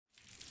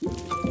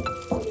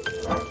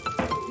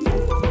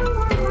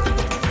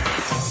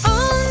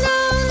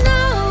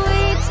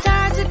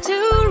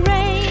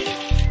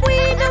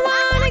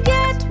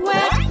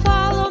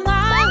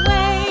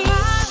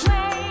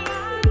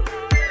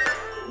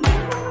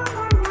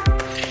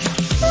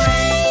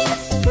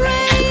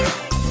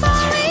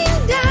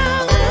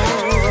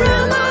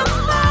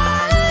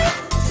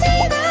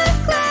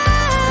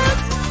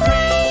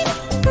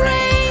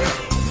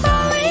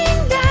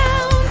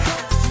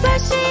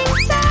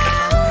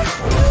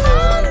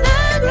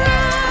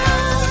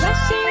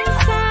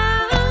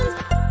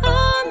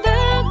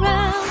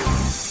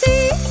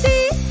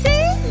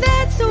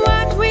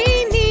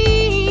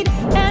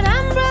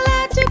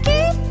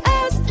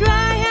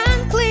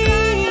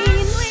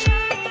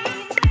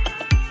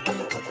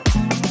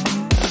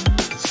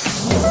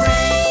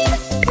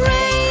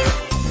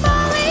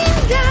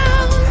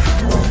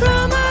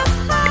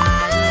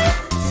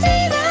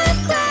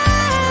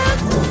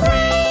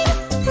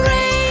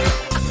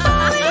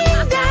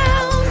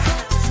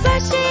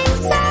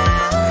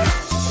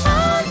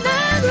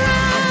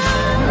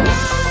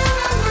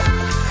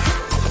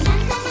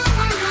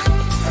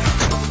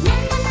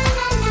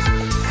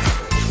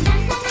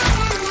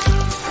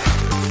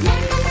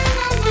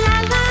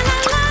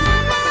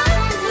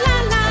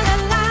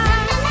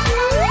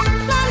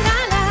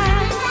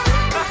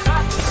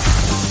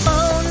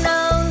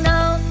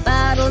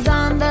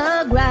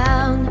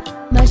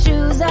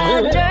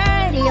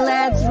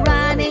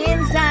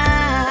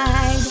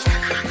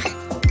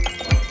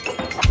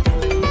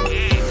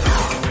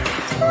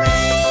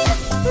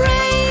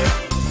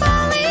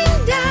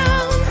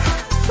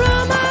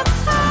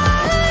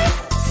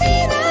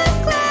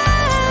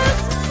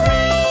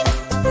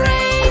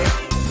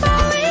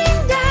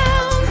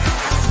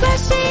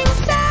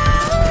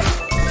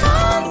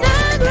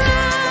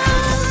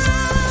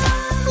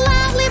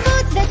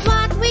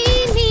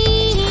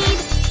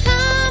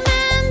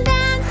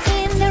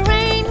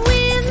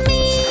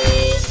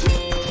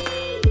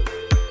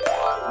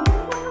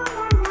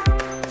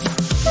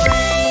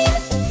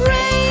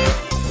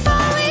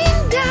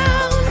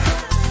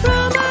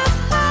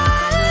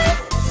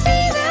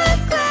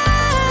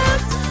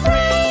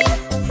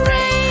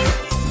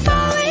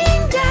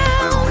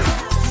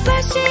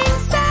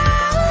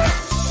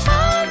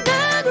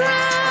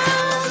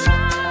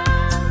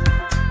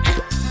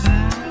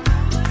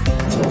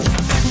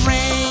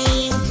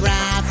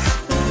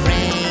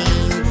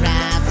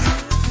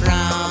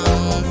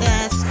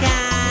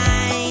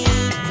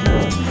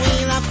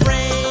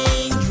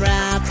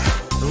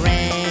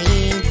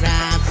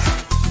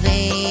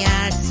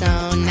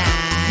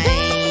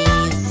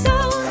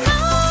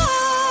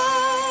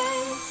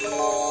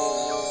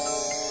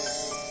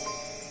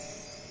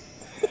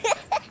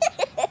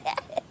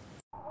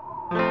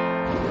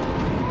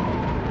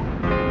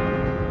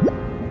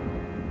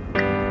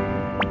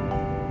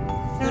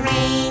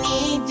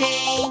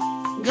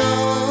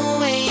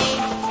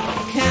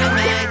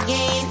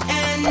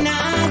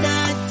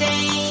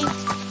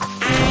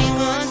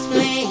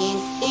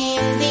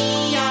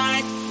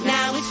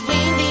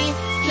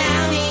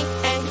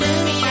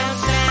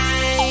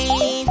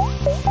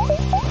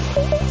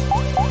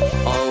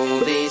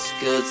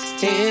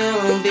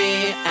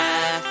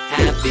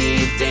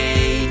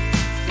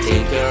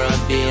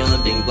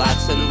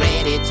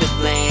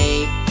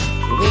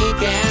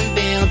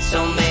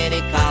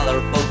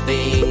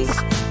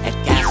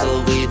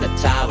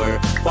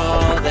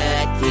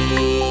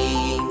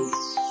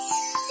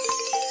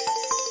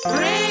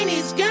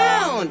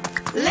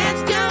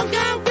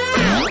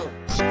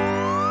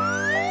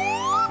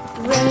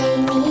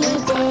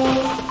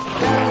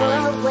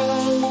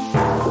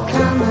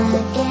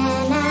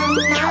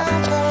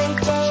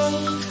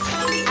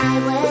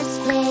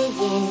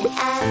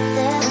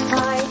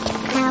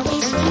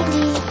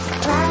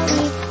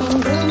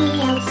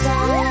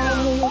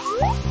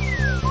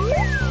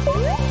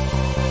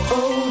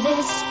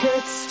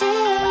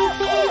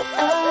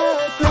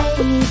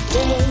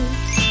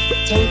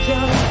Take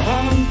your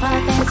hand,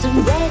 puppets,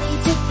 and ready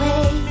to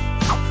play.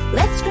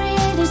 Let's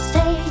create a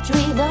stage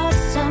with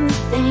awesome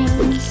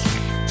things.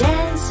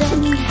 Dance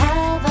and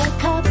have a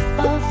cup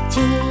of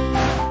tea.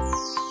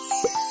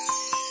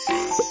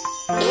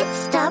 It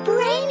stopped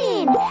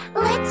raining.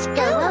 Let's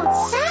go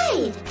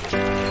outside.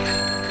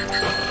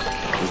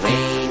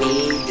 Rainy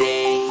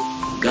day,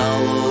 go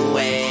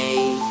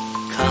away.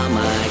 Come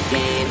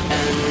again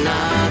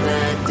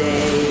another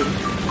day.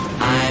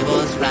 I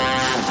was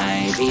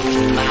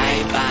riding my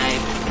bike.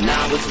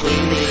 Now it's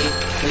windy,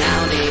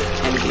 cloudy,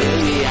 and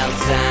gloomy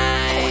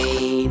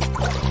outside.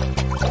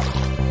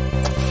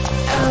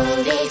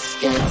 Oh, this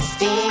could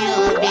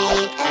still be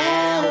a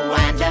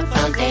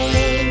wonderful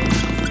day.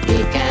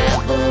 Pick a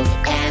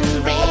book and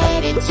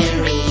ready to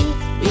read.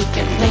 We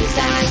can place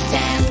our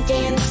tent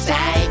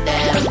inside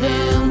the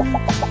room.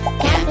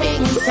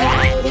 Camping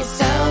inside is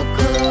so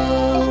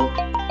cool.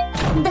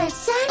 The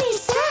sun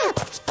is up.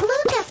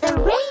 Look at the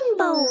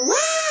rainbow.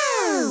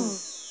 Wow!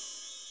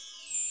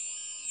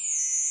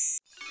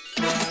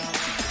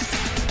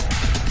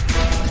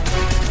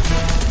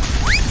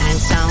 I'm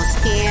so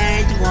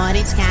scared, what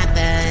is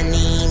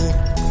happening?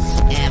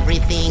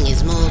 Everything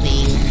is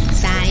moving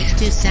side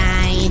to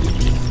side.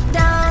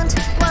 Don't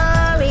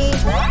worry,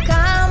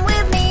 come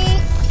with me.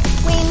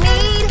 We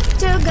need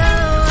to go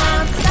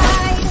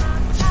outside.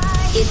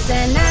 It's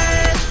an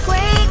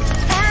earthquake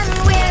and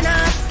we're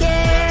not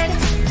scared.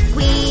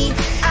 We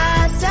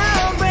are so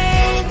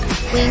brave.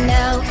 We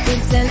know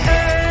it's an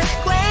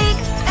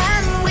earthquake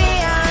and we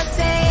are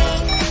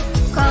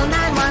safe. Call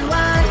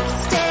 911,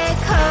 stay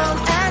calm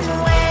and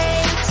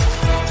wait.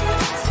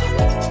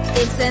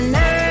 It's an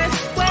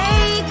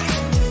earthquake,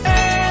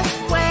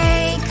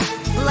 earthquake.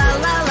 La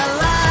la la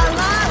la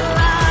la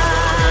la.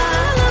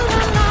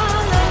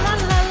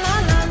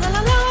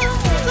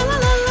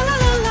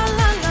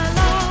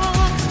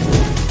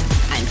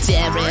 I'm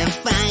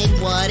terrified,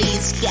 what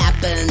is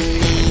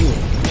happening?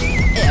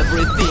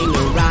 Everything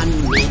around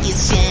me is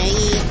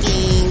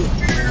shaking.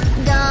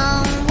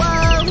 Don't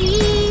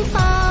worry,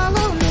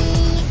 follow me.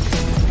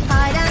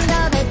 Hide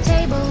under the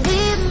table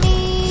with me.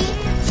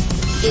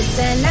 It's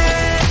an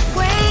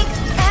earthquake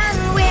and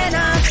we're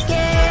not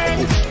scared.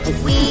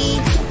 We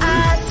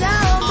are so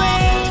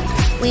brave.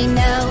 We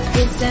know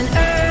it's an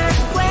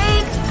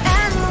earthquake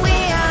and we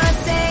are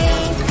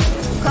safe.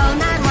 Call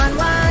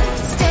 911,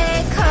 stay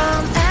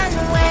calm and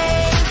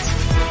wait.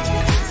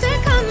 Stay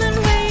calm and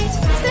wait.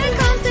 Stay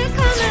calm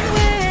and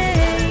wait.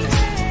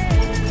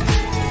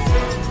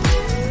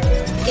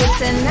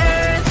 It's an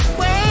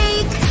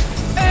earthquake,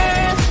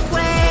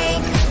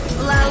 earthquake.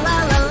 La la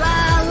la la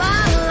la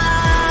la.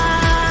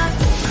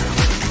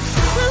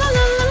 La la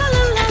la la la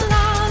la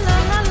la la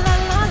la la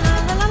la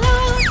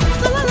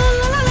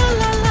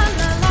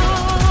la la.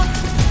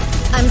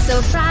 I'm so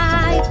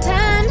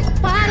frightened.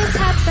 What is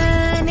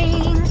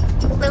happening?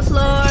 The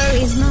floor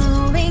is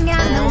moving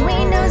and the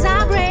windows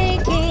are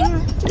breaking.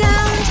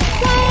 Don't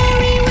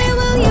worry, we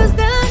will use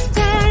the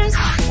stairs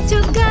to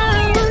go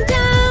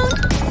down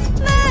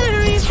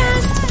very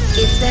fast.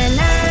 It's an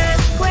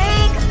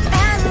earthquake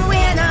and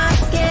we're not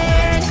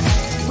scared.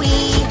 We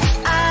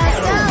are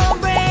so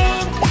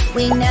brave.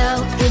 We know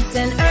it's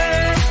an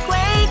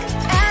earthquake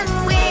and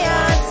we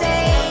are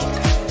safe.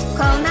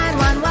 Call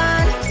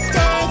 911,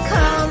 stay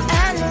calm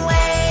and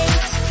wait.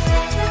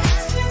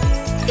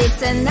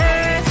 It's an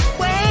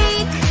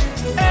earthquake,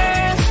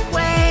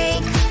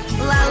 earthquake.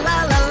 La la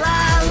la la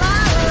la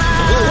la.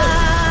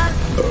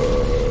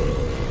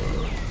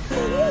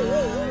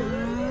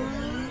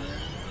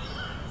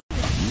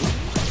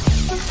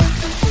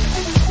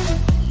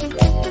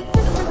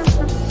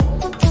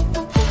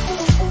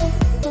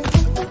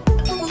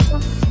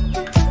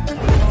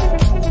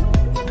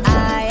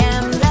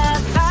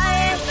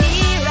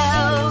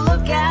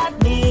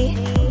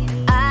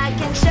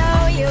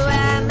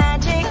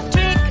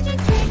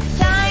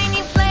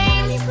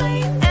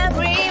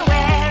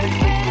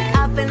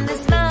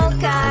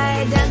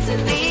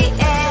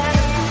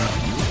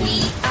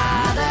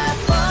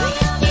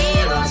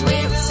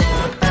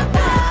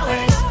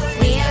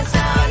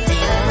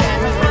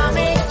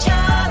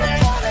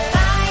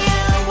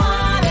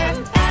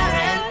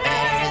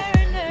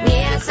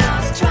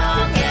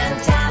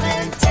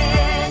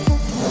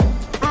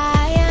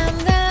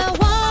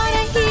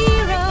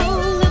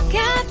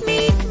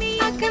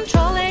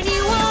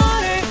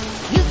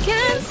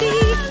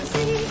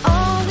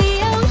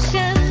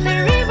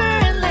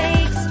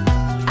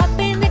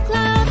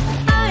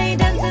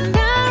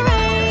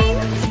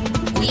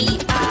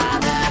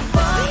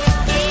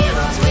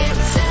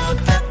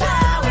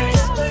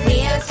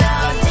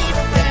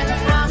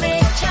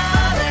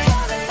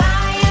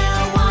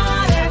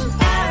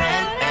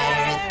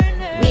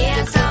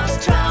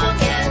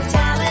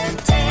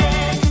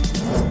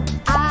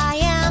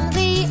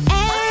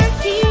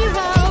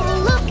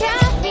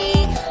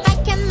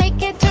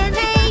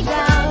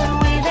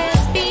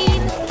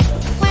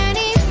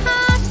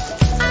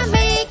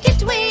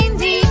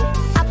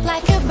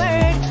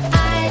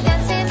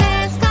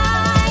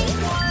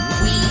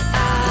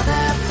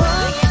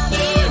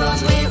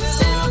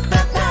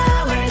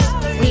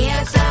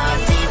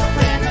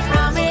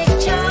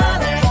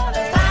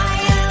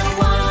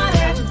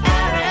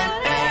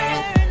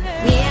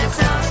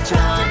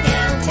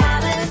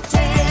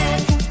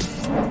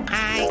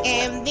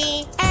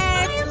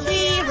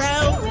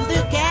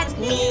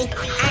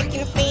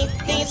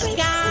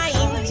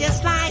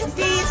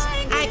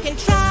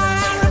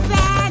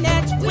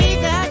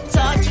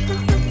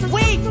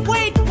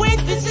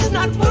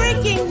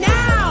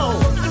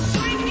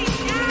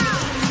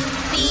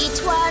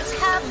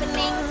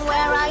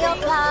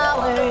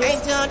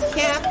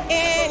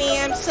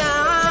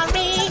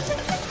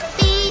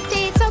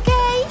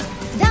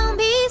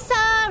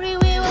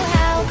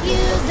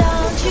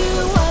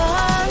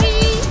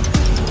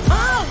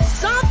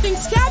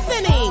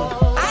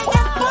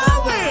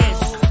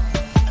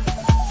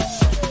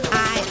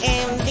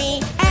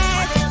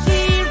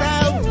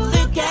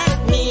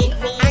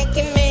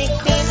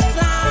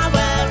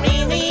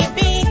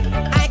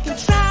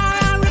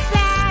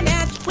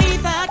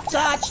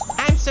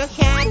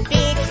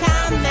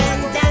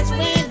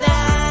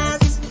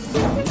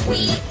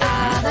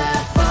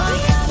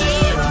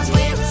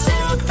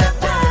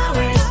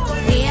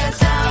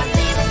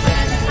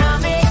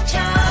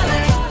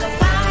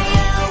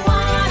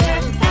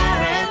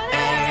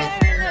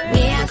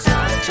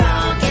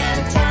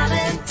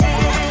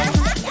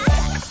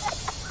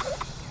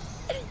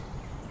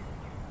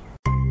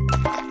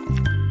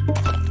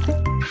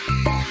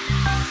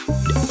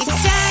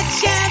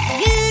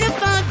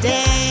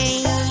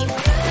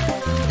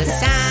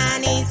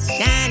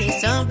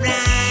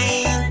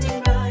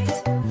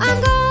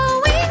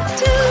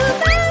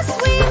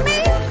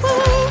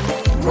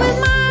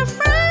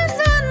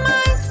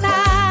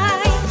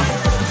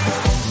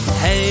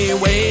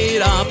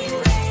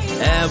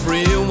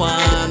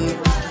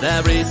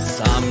 There is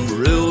some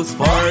rules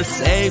for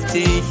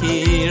safety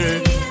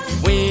here.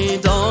 We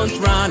don't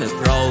run and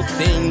throw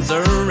things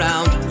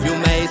around. You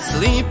may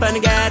slip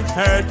and get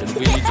hurt, and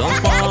we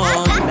don't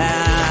want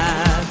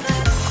that.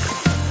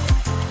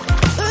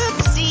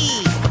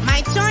 Oopsie!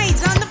 My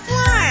toy's on the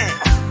floor!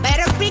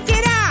 Better pick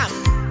it up!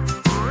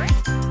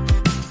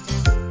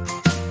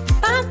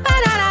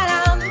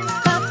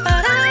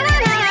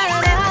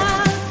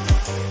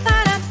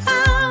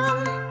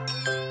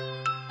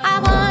 I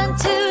want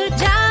to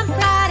jump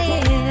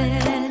right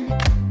in.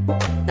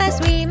 The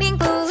swimming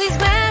pool is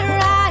where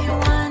I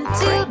want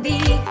to be.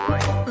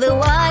 The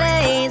water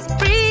is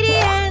pretty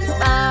and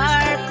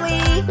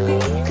sparkly.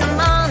 Come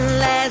on,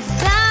 let's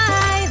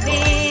dive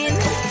in.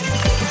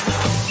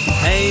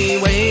 Hey,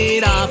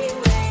 wait up,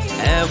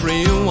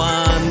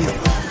 everyone.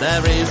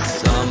 There is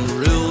some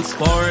rules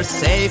for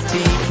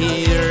safety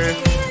here.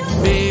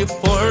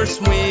 Before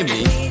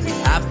swimming, we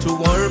have to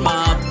warm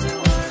up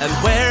and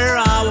wear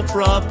our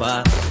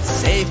proper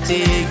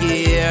safety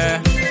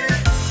gear.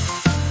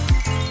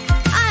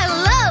 I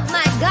love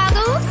my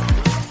goggles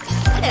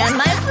and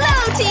my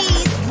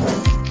floaties.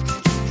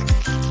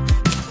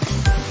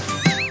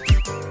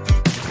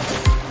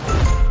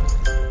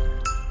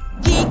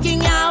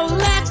 Kicking our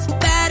legs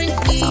padding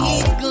the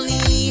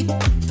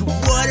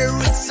water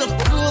is so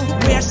cool,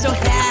 we're so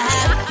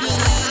happy.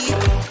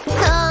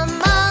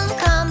 Come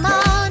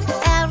on,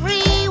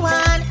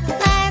 everyone.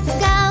 Let's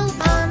go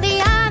on the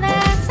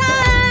other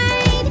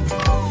side.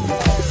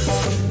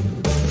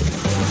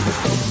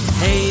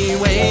 Hey,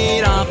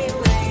 wait up,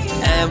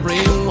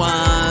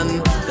 everyone.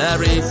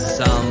 There is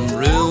some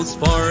rules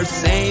for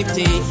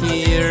safety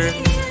here.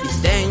 It's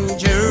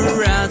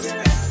dangerous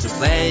to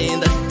play in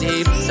the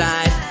deep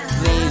side.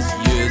 Please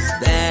use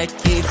the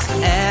kids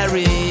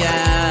area.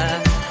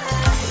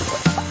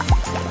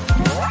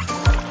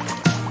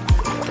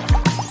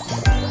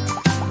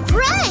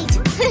 Right.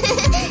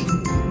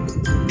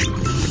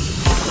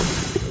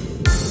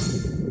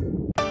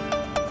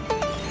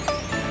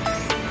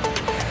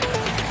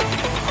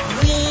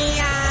 We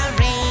are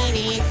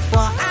ready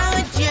for our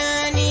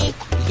journey.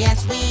 Yes,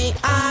 we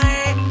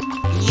are.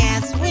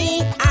 Yes,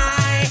 we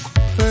are.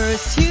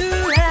 First you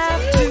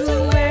have to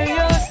wear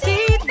your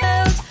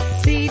seatbelt.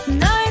 Sit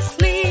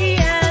nicely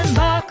and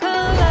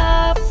buckle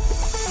up.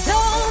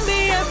 Don't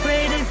be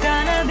afraid, it's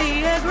gonna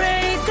be a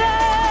great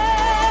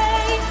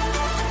day.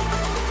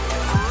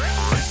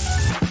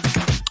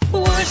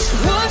 Whoosh,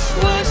 whoosh,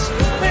 whoosh,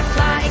 we're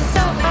flying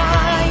so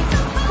high.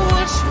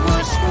 Whoosh,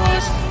 whoosh,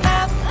 whoosh,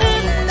 up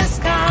in the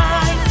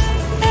sky.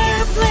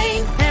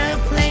 Airplane,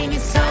 airplane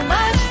is so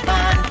much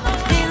fun.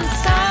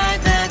 Inside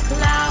the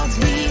clouds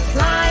we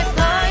fly,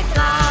 fly,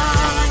 fly.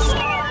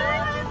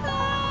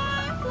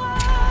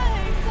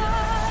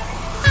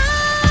 I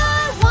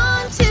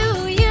want to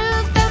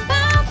use the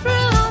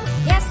bathroom.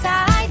 Yes,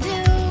 I do.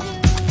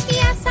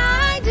 Yes,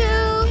 I do.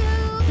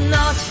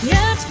 Not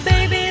yet,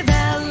 baby,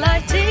 the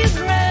light is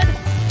red.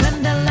 When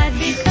the light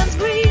becomes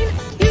green,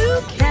 you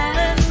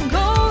can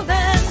go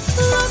then.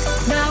 Look,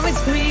 now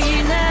it's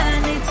green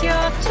and it's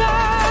your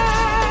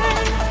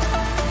turn.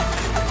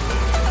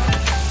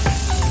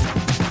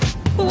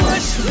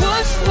 Whoosh,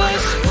 whoosh,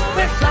 whoosh,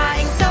 we're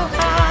flying so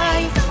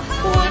high.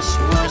 Whoosh,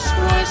 whoosh,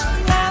 whoosh,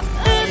 up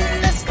in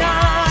the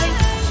sky.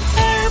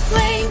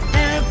 Airplane,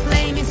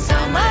 airplane is so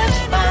much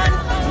fun.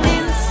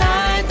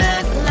 Inside the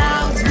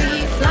clouds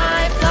we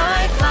fly,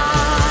 fly, fly.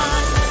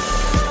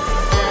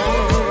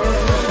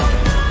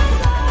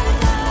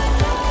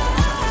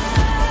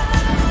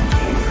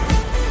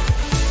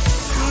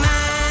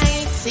 My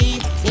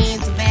seat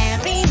is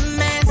very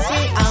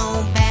messy. Oh,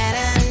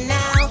 better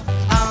now.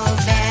 Oh,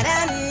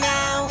 better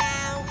now.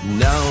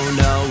 No,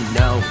 no,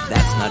 no,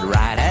 that's not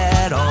right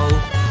at all.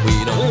 We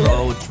don't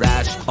throw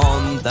trash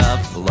on the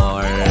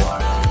floor.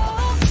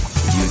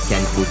 You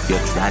can put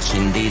your trash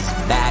in this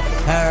bag,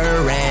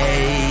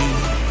 hooray!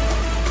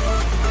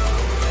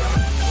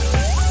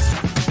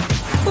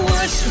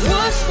 Whoosh,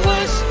 whoosh,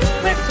 whoosh,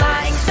 we're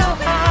flying so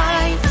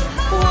high.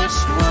 Whoosh,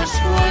 whoosh,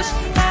 whoosh,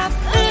 up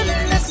in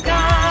the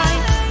sky.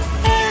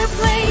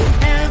 Airplane,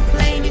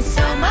 airplane is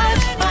so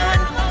much fun.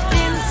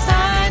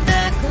 Inside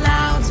the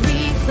clouds we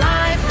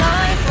fly,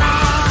 fly, fly.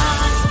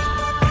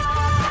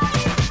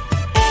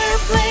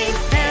 Airplane,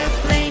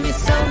 airplane is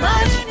so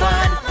much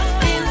fun.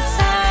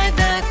 Inside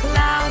the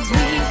clouds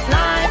we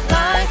fly,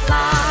 fly,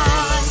 fly.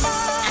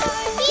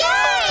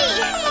 Yay!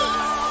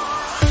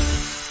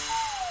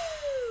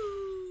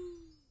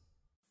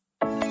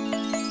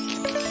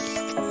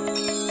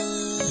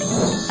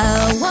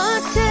 Oh,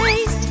 what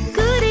taste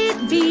could it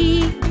be?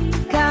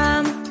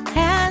 Come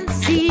and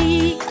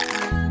see.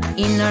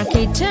 In our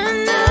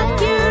kitchen of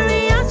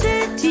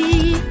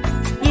curiosity,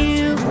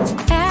 you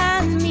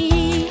and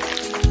me.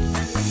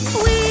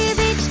 With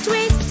each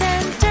twist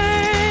and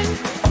turn,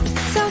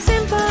 so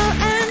simple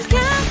and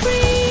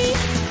carefree.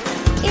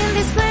 In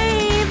this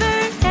flavor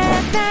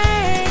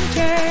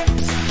adventure,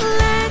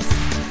 let's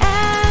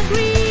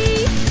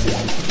agree.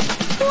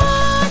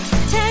 What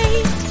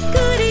taste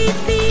could it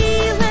be?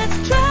 Let's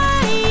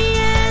try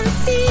and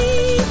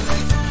see.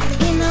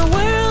 In a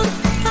world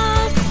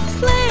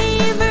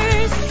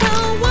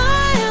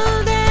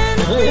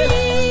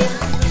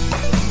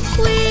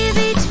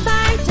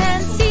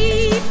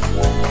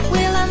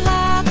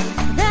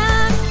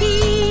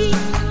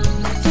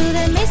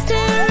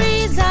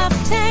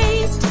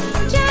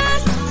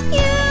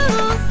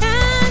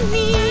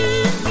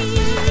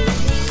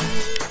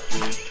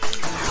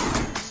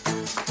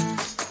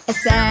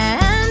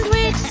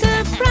sandwich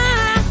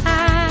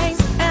surprise,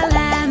 a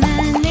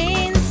lemon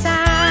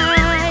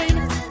inside.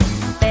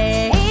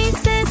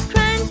 Faces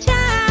crunch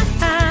up,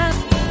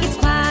 it's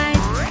quite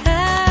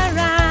a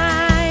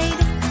ride.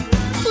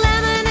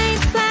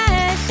 Lemonade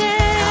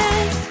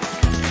splashes,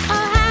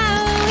 oh how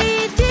we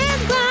did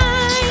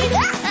glide.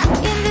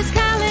 In this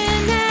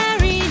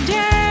culinary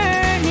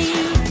journey,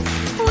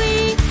 we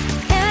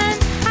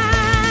can't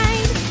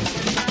hide.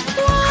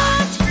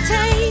 What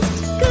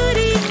taste could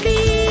it be?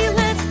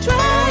 Let's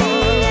try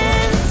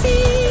and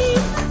see.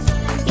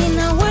 In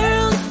a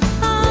world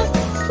of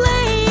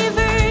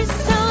flavors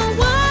so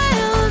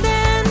wild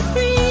and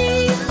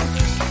free,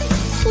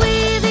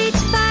 with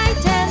each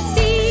bite and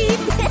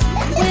sip,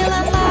 we'll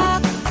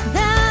unlock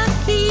the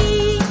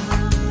key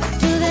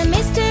to the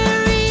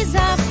mysteries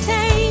of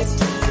taste.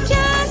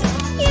 Just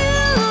you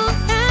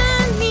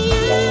and me.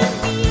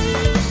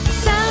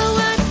 So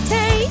what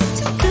taste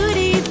could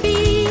it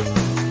be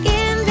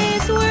in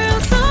this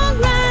world so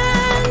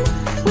grand,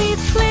 with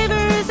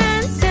flavors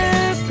and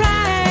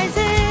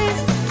surprises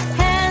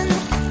hand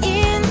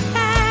in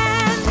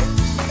hand?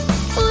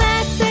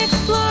 Let's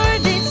explore,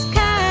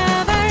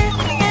 discover,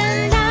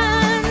 and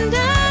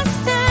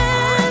understand.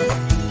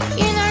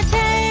 In our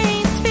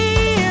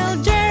taste-filled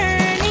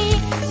journey,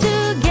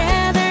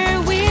 together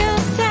we'll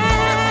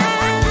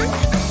stand.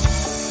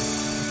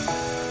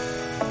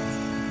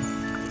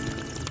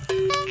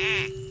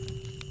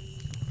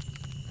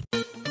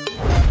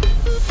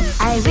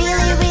 I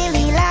really,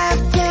 really love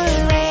to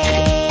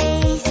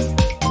race.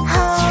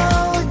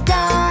 Hold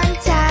on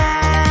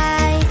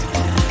tight.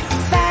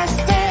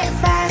 Faster,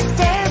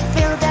 faster,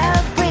 feel the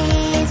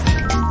breeze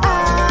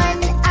on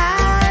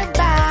our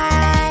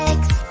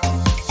bikes.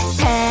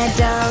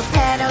 Pedal,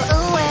 pedal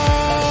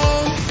away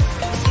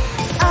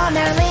on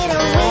our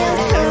little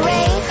wheels.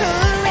 Hooray,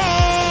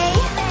 hooray.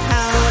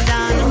 Hold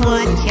on,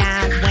 watch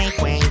out, wait,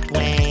 wait,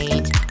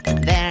 wait.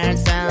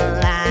 There's a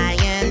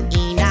lion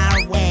in our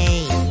way.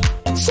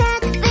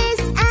 Check this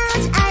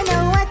out, I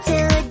know what to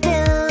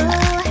do.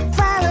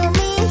 Follow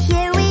me,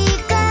 here we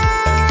go.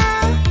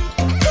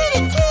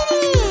 Kitty,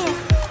 kitty.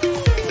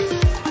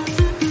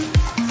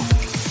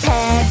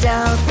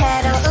 Pedal,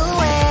 pedal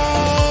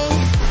away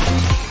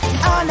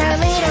on our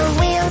little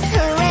wheels.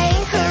 Hooray,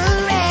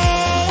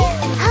 hooray.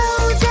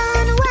 Hold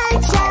on,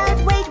 watch out,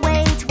 wait,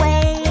 wait,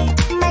 wait.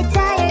 My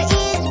tire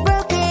is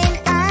broken,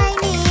 I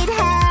need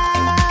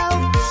help.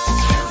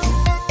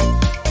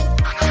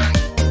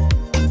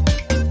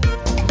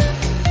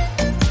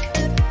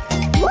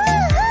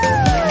 Woohoo!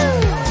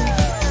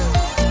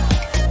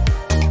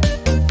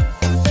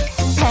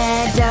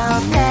 Pedal,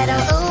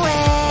 pedal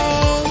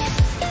away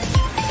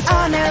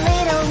on our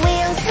little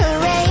wheels.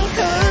 Hooray,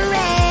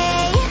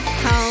 hooray.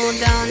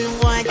 Hold on,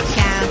 watch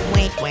out,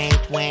 wait,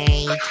 wait,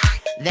 wait.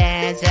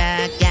 There's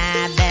a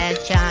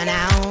garbage on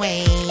our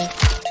way.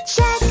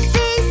 Check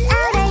this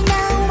out, I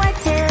know what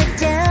to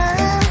do.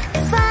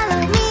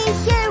 Follow me,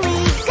 here we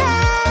go.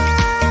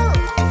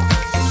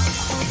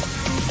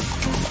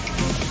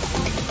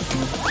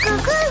 Go,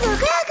 go, go,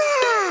 go, go.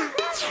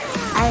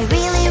 I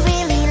really,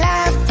 really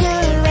love to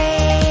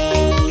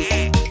race.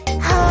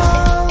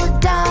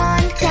 Hold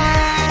on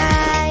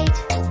tight.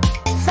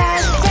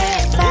 Faster,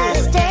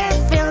 faster,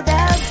 feel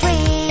the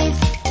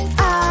breeze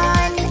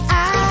on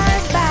our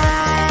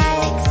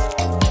bikes.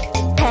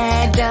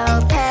 Pedal,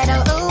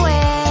 pedal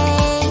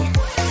away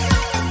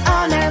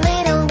on our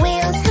little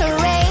wheels.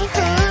 Hooray,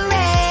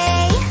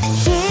 hooray.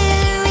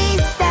 Here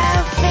is the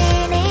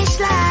finish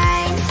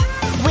line.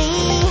 We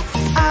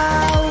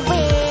all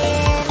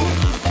win.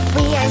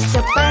 We are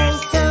super,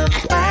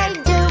 super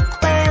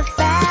duper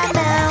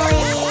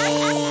family.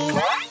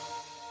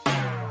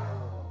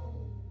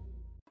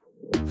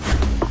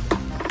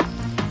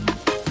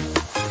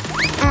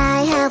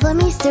 I have a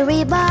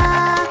mystery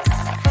box.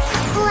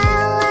 La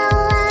la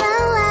la la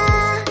la.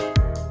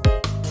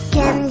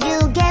 Can you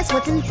guess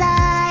what's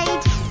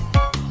inside?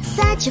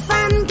 Such a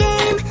fun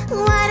game,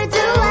 what a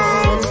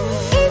delight.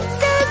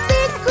 It's a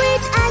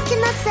secret I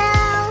cannot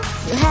tell.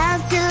 You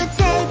have to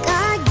take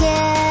a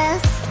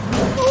guess.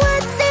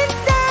 What's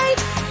inside?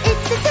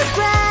 It's a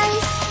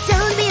surprise.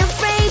 Don't be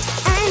afraid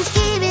and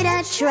give it a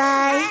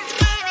try.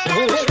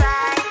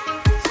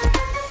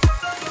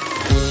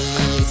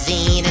 Is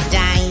it a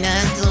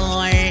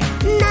dinosaur?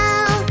 No,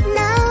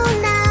 no,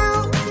 no.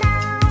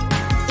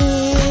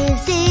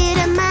 Is it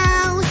a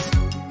mouse?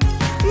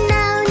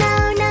 No, no,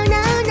 no,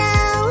 no, no.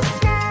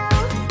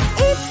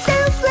 It's so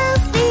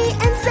fluffy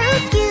and so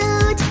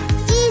cute.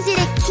 Is it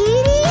a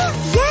kitty?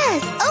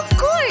 Yes, of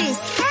course.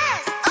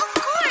 Yes, of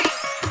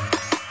course.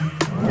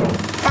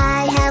 I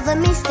have a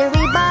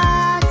mystery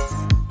box.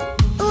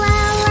 La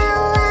la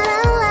la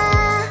la la.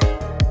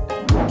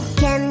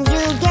 Can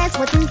you guess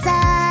what's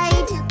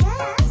inside?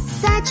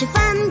 Such a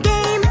fun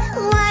game,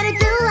 what a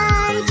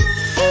delight.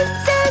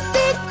 It's a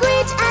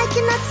secret I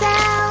cannot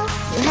tell.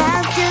 You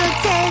have to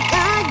take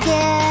a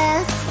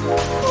guess.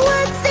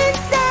 What's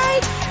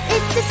inside?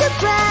 It's a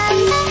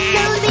surprise.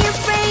 Don't be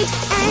afraid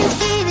and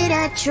give it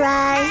a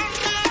try.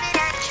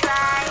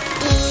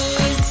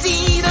 Is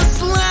it a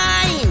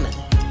slime?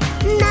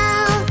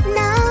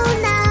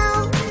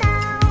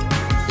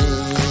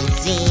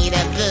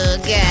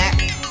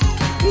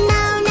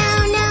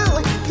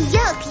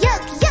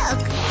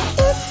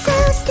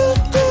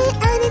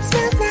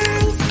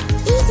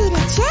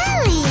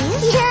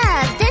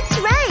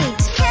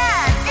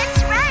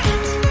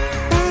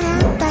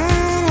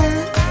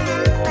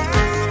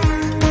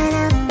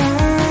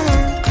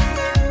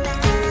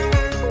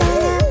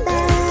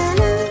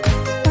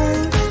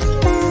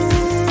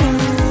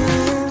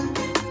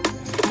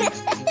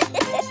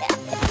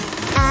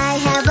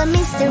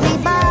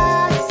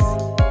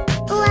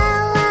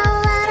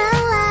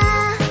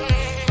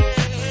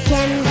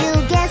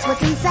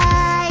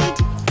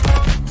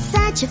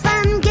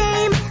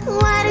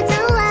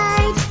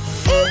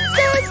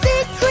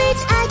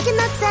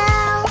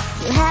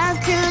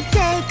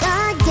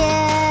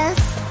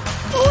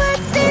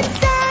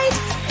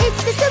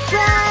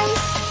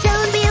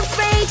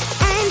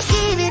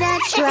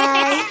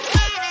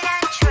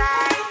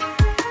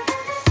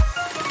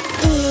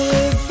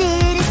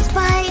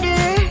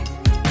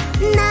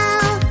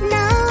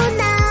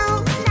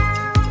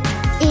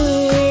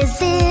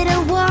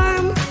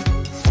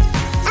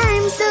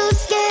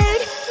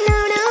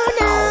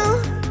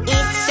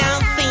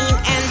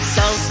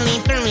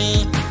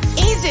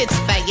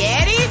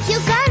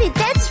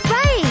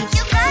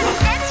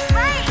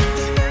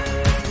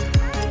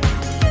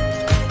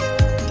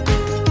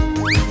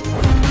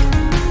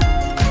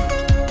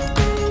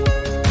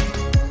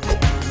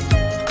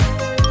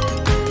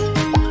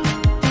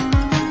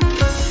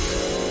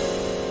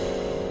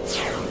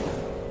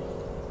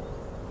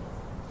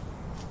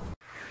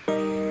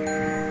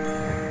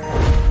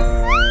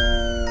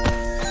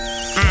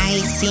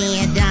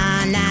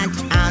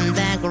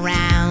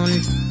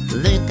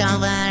 look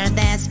over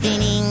the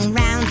spinning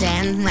round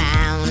and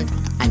round.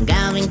 I'm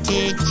going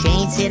to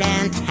chase it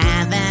and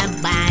have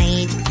a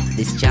bite.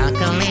 This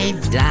chocolate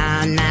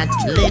donut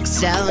looks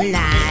so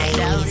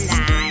nice.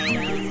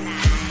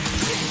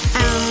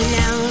 Oh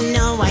no,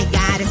 no, I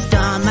got a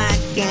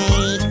stomach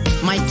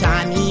ache. My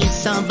tummy is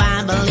so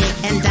bubbly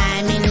and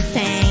I'm in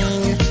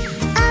pain.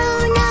 Oh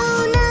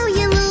no, no,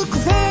 you look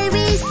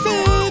very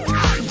sick.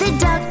 The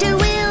doctor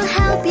will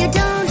help you,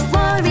 don't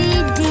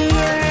worry,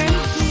 dear.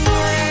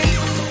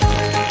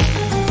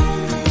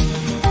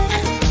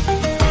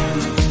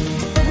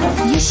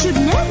 You should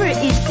never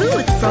eat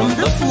food from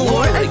the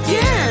floor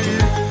again.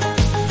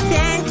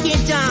 Thank you,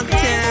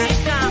 doctor.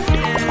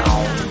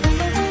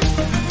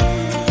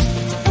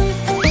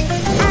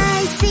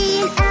 I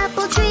see an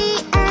apple tree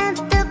at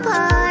the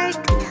park.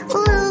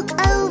 Look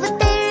over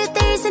there,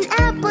 there's an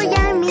apple,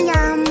 yummy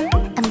yum.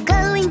 I'm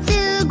going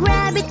to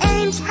grab it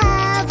and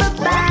have a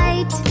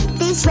bite.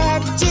 This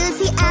red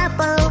juicy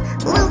apple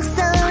looks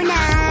so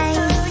nice.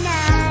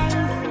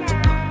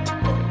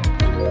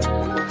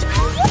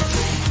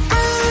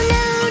 Oh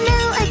no, no,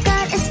 I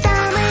got a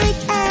stomach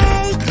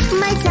ache.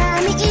 My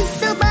tummy is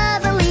so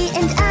bubbly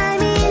and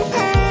I'm in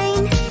pain.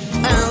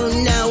 Oh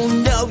no,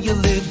 no, you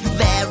look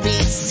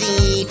very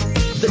sick.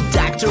 The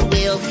doctor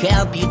will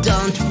help you,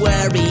 don't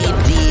worry,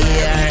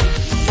 dear.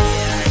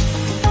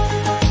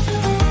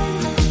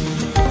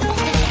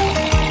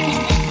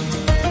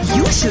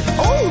 You should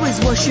always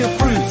wash your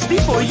fruits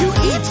before you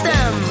eat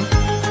them.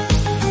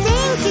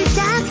 Thank you,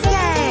 doctor.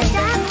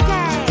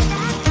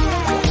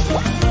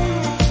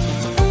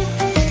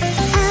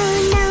 Oh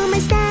no, my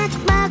snack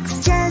box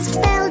just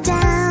fell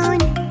down.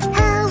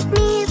 Help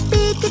me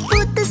pick it,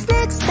 put the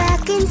snacks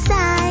back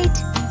inside.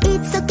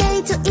 It's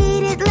okay to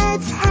eat it,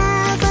 let's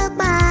have a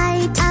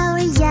bite. Our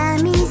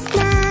yummy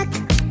snack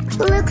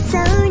looks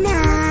so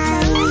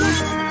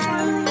nice.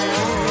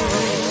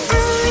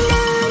 Oh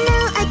no, no,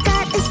 I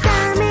got a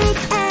stomach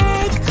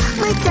ache.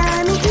 My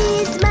tummy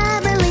is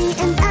bubbly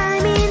and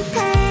I'm in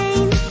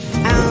pain.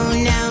 Oh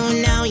no,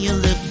 no, you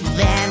look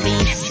very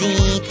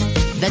sick.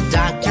 The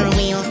doctor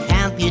will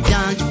help you,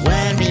 don't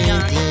worry,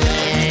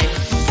 dear.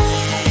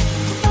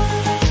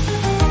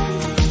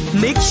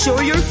 Make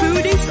sure your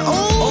food is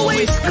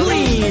always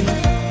clean.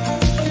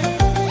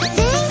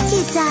 Thank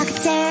you,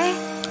 doctor.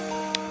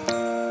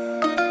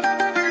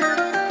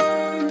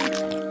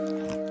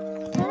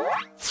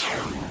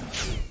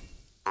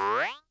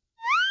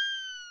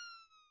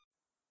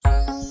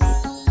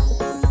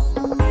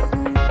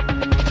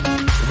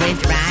 We're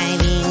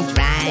driving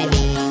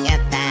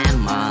at the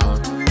mall.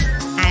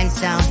 I'm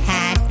so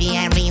happy, I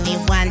really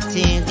want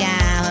to go.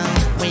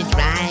 We're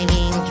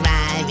driving,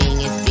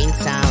 it's been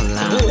so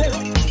long.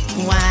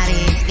 What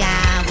is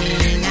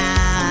going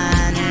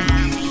on?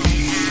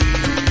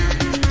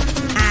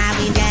 Are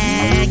we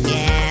there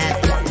yet?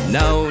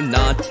 No,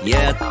 not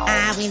yet.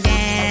 Are we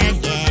there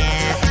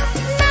yet?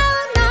 No,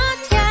 not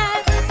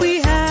yet. We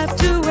have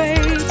to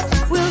wait.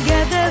 We'll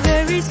get there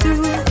very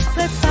soon.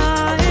 Let's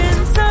find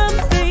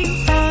something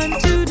fun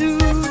to do.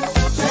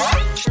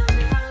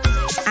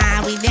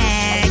 Are we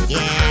there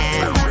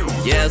yet?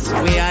 Yes,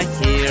 we are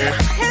here.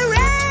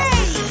 Hooray!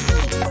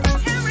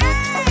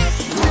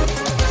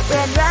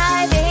 We're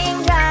driving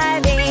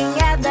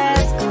at the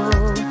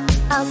school.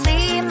 I'll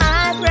see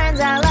my friends,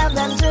 I love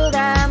them to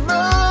the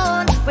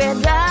moon. We're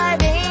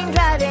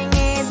driving,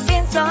 it's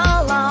been so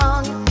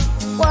long.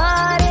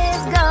 What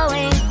is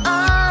going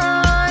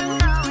on?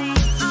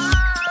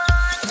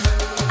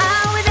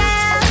 Are we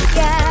there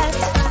yet?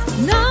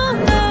 No,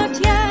 not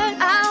yet.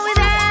 Are we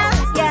there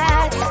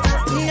yet?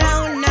 No,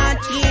 not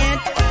yet.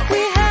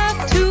 We have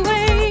to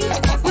wait.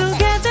 We'll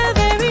get there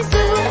very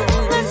soon.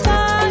 Let's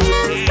find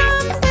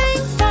something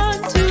fun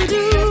to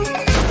do.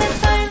 Let's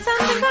find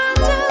something fun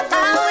to do.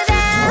 Are we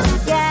there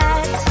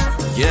yet?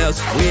 Yes,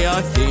 we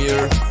are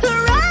here.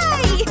 Hooray!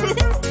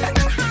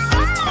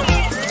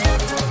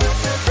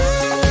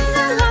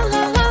 La la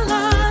la la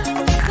la.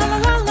 La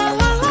la la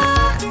la la.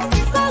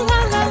 La la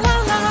la la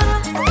la.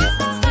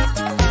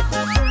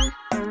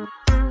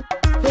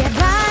 We're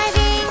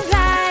driving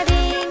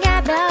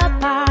at the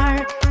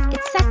park.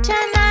 It's such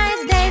a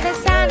nice day, the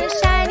sun is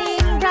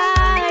shining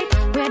bright.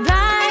 We're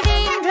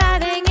driving,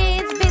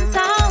 it's been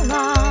so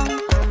long.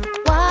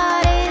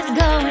 What is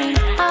going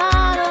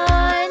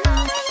on?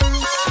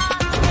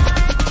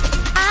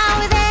 Are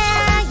we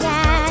there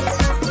yet?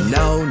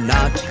 No,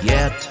 not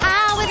yet.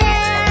 Are we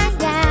there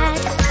yet?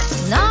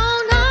 No,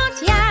 not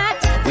yet.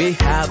 We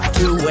have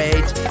to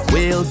wait.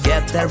 We'll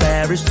get there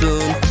very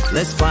soon.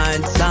 Let's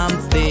find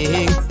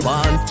something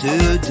fun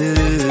to do.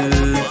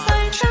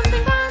 Find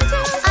something fun to do.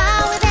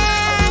 Are we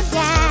there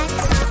yet?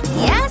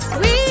 Yes,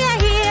 we are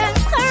here.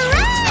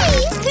 Hooray!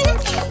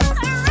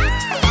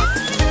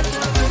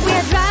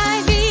 We're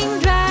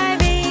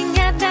driving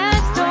at the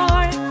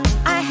store.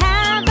 I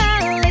have a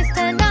list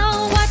and know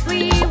what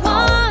we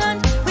want.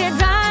 We're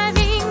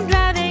driving,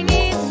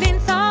 it's been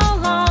so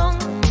long.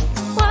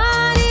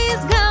 What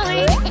is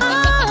going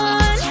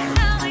on?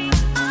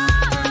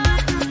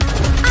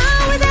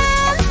 Are we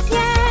there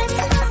yet?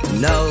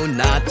 No,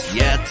 not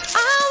yet.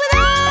 Are we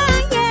there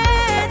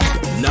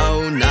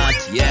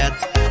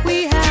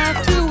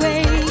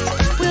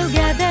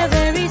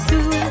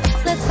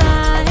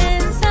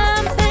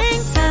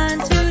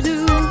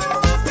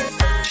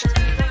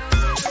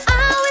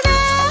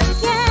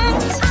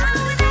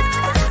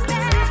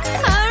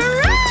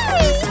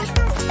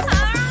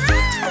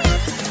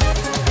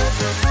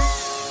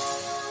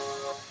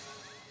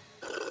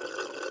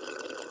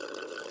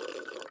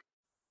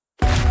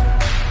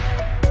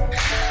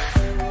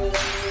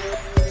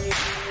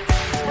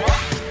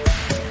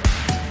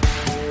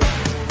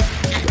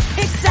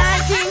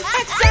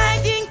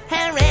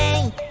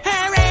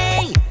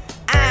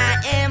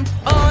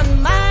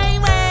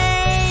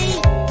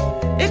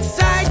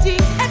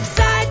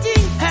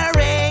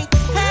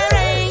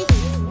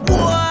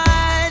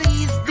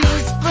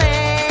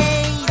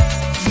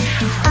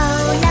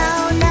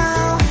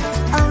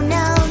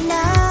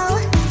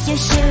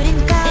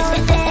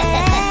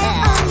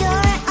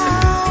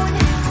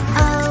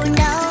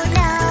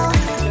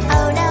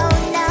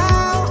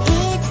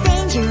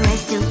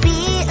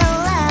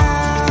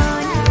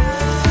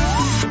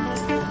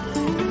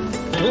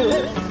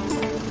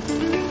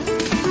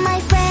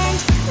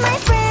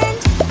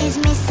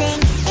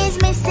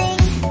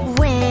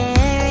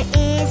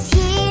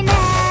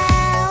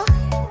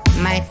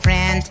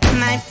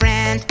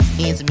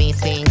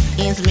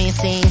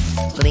searching.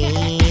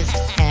 Please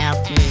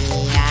help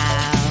me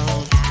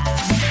out.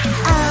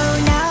 Oh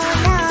no,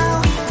 no,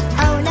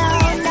 oh no,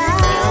 no.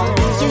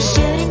 You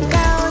shouldn't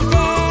go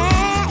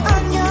there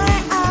on your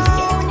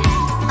own.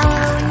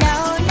 Oh no,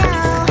 no,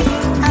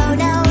 oh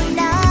no,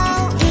 no.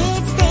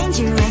 It's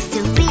dangerous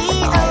to be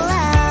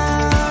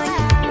alone.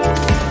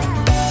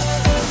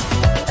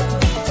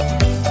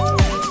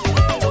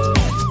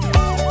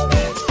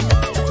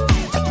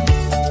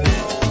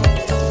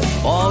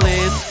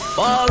 Police,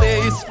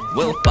 police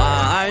will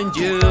find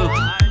you.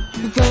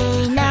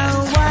 They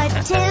know what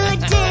to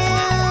do.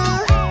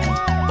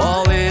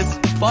 Police,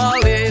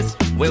 police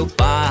will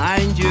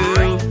find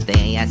you.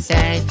 They are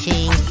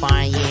searching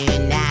for you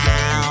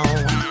now.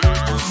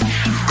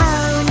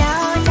 Oh no,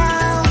 no,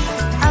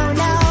 oh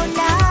no,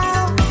 no.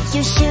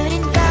 You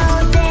shouldn't go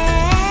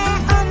there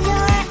on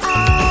your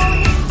own.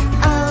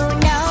 Oh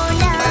no,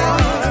 no,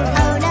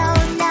 oh no,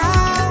 no.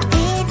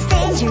 It's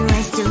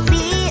dangerous to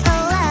be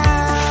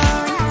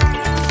alone.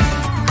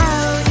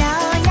 Oh no,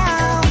 no,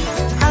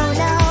 oh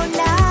no,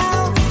 no.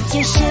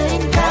 You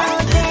shouldn't go